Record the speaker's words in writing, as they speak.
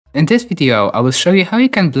In this video, I will show you how you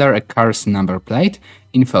can blur a car's number plate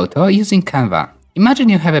in photo using Canva. Imagine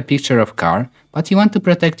you have a picture of a car, but you want to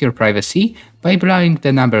protect your privacy by blurring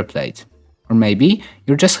the number plate. Or maybe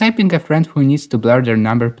you're just helping a friend who needs to blur their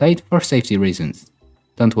number plate for safety reasons.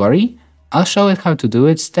 Don't worry, I'll show you how to do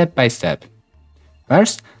it step by step.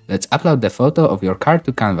 First, let's upload the photo of your car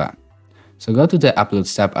to Canva. So go to the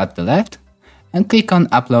Upload tab at the left and click on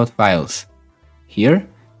Upload Files. Here,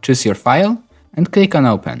 choose your file and click on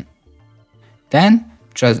Open. Then,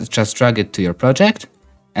 just drag it to your project,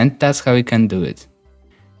 and that's how you can do it.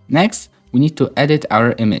 Next, we need to edit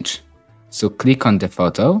our image. So click on the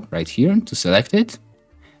photo right here to select it,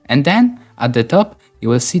 and then at the top you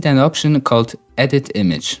will see an option called Edit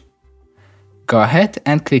Image. Go ahead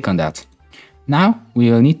and click on that. Now we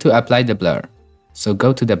will need to apply the blur. So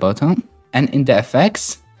go to the bottom, and in the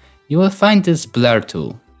effects, you will find this blur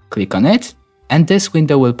tool. Click on it, and this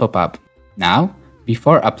window will pop up. Now,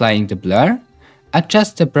 before applying the blur,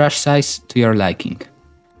 adjust the brush size to your liking.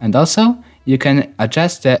 And also, you can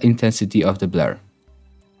adjust the intensity of the blur.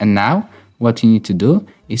 And now, what you need to do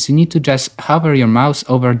is you need to just hover your mouse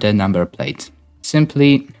over the number plate.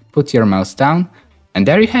 Simply put your mouse down, and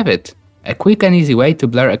there you have it. A quick and easy way to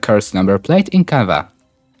blur a car's number plate in Canva.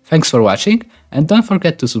 Thanks for watching, and don't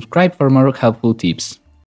forget to subscribe for more helpful tips.